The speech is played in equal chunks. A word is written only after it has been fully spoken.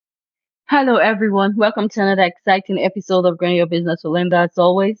Hello, everyone. Welcome to another exciting episode of Growing Your Business with Linda. As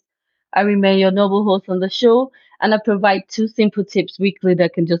always, I remain your noble host on the show, and I provide two simple tips weekly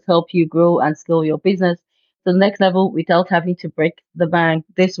that can just help you grow and scale your business to the next level without having to break the bank.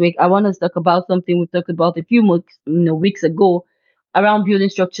 This week, I want to talk about something we talked about a few months, weeks ago, around building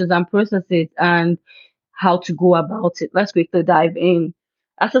structures and processes and how to go about it. Let's quickly dive in.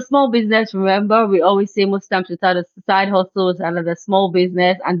 As a small business, remember, we always say most times we start as side hustles and as a small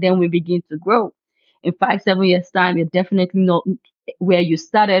business, and then we begin to grow. In 5, 7 years' time, you're definitely not where you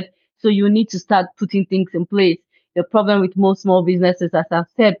started. So you need to start putting things in place. The problem with most small businesses, as I've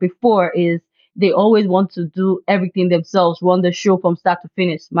said before, is they always want to do everything themselves, run the show from start to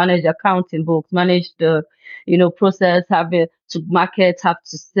finish, manage accounting books, manage the, process, have it to market, have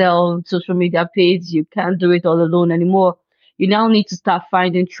to sell social media page. You can't do it all alone anymore. You now need to start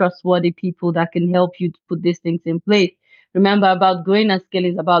finding trustworthy people that can help you to put these things in place. Remember, about growing and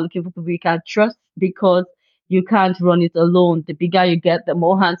scaling is about looking for people you can trust because you can't run it alone. The bigger you get, the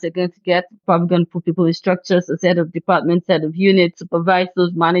more hands you're going to get. Probably going to put people in structures, a set of departments, set of units,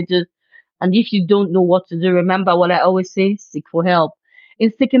 supervisors, managers. And if you don't know what to do, remember what I always say, seek for help.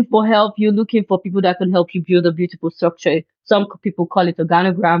 In seeking for help, you're looking for people that can help you build a beautiful structure. Some people call it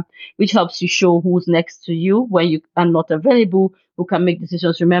organogram, which helps you show who's next to you when you are not available, who can make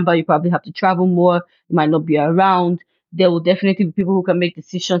decisions. Remember, you probably have to travel more, you might not be around. There will definitely be people who can make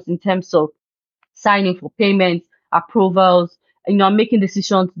decisions in terms of signing for payments, approvals, making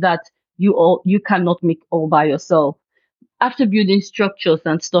decisions that you cannot make all by yourself. After building structures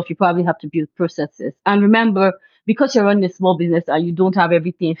and stuff, you probably have to build processes. And remember, because you're running a small business and you don't have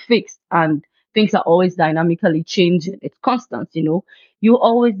everything fixed and things are always dynamically changing, it's constant. You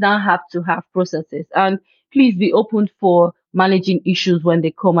always now have to have processes. And please be open for managing issues when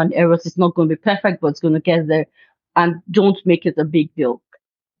they come and errors. It's not going to be perfect, but it's going to get there. And don't make it a big deal.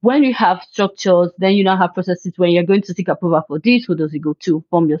 When you have structures, then you now have processes when you're going to seek approval for this. Who does it go to?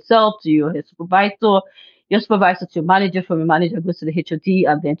 From yourself to your your supervisor to your manager, from your manager goes to the HOD,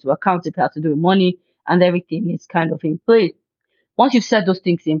 and then to accounts if it has to do with money, and everything is kind of in place. Once you've set those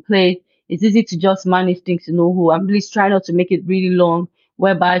things in place, it's easy to just manage things to know who. I'm really trying not to make it really long,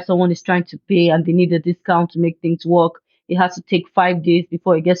 whereby someone is trying to pay and they need a discount to make things work. It has to take 5 days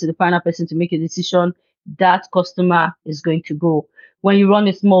before it gets to the final person to make a decision. That customer is going to go. When you run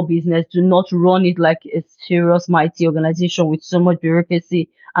a small business, do not run it like a serious, mighty organization with so much bureaucracy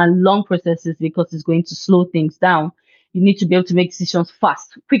and long processes because it's going to slow things down. You need to be able to make decisions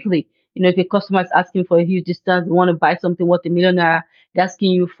fast, quickly. If a customer is asking for a huge distance, they want to buy something worth £1 million, they're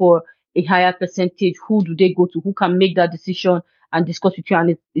asking you for a higher percentage. Who do they go to? Who can make that decision and discuss with you,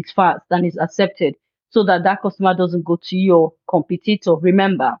 and it's fast and it's accepted, so that that customer doesn't go to your competitor.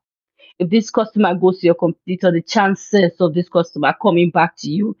 Remember, if this customer goes to your competitor, the chances of this customer coming back to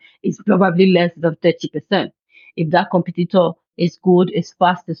you is probably less than 30%. If that competitor is good, is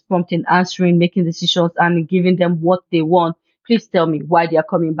fast, is prompt in answering, making decisions, and giving them what they want, please tell me why they are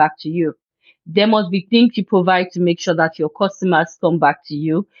coming back to you. There must be things you provide to make sure that your customers come back to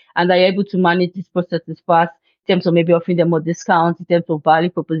you and that you're able to manage this processes fast in terms of maybe offering them more discounts, in terms of value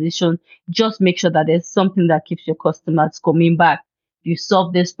proposition. Just make sure that there's something that keeps your customers coming back. If you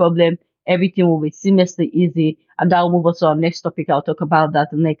solve this problem, everything will be seamlessly easy, and that will move us to our next topic. I'll talk about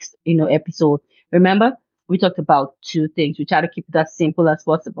that the next episode. Remember, we talked about two things. We try to keep it as simple as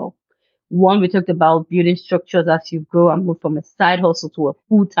possible. One, we talked about building structures as you grow and move from a side hustle to a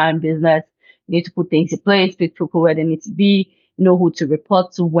full-time business. You need to put things in place, put people where they need to be, know who to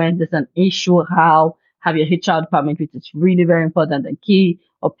report to when there's an issue, how, have your HR department, which is really very important and key,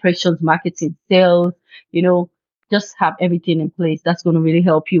 operations, marketing, sales, you know, just have everything in place. That's going to really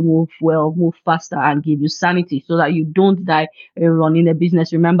help you move well, move faster, and give you sanity so that you don't die running a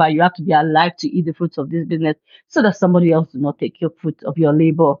business. Remember, you have to be alive to eat the fruits of this business so that somebody else do not take your fruit of your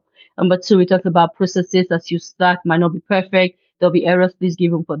labor. Number two, we talked about processes as you start might not be perfect. There'll be errors. Please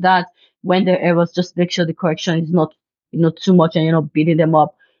give them for that. When there are errors, just make sure the correction is not, too much and you're not beating them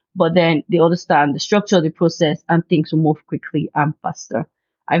up. But then they understand the structure of the process and things will move quickly and faster.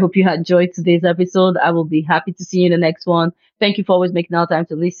 I hope you enjoyed today's episode. I will be happy to see you in the next one. Thank you for always making our time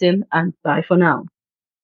to listen, and bye for now.